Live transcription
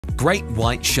Great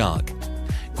white shark.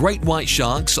 Great white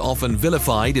sharks, often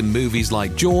vilified in movies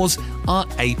like Jaws, are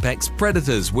apex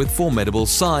predators with formidable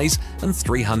size and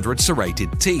 300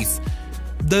 serrated teeth.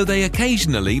 Though they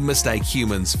occasionally mistake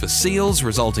humans for seals,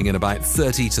 resulting in about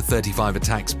 30 to 35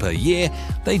 attacks per year,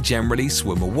 they generally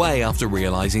swim away after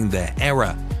realizing their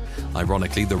error.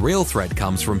 Ironically, the real threat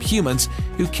comes from humans,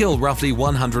 who kill roughly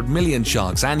 100 million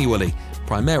sharks annually,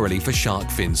 primarily for shark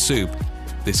fin soup.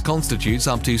 This constitutes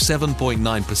up to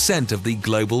 7.9% of the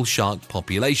global shark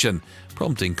population,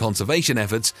 prompting conservation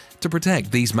efforts to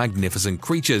protect these magnificent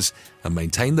creatures and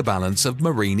maintain the balance of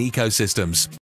marine ecosystems.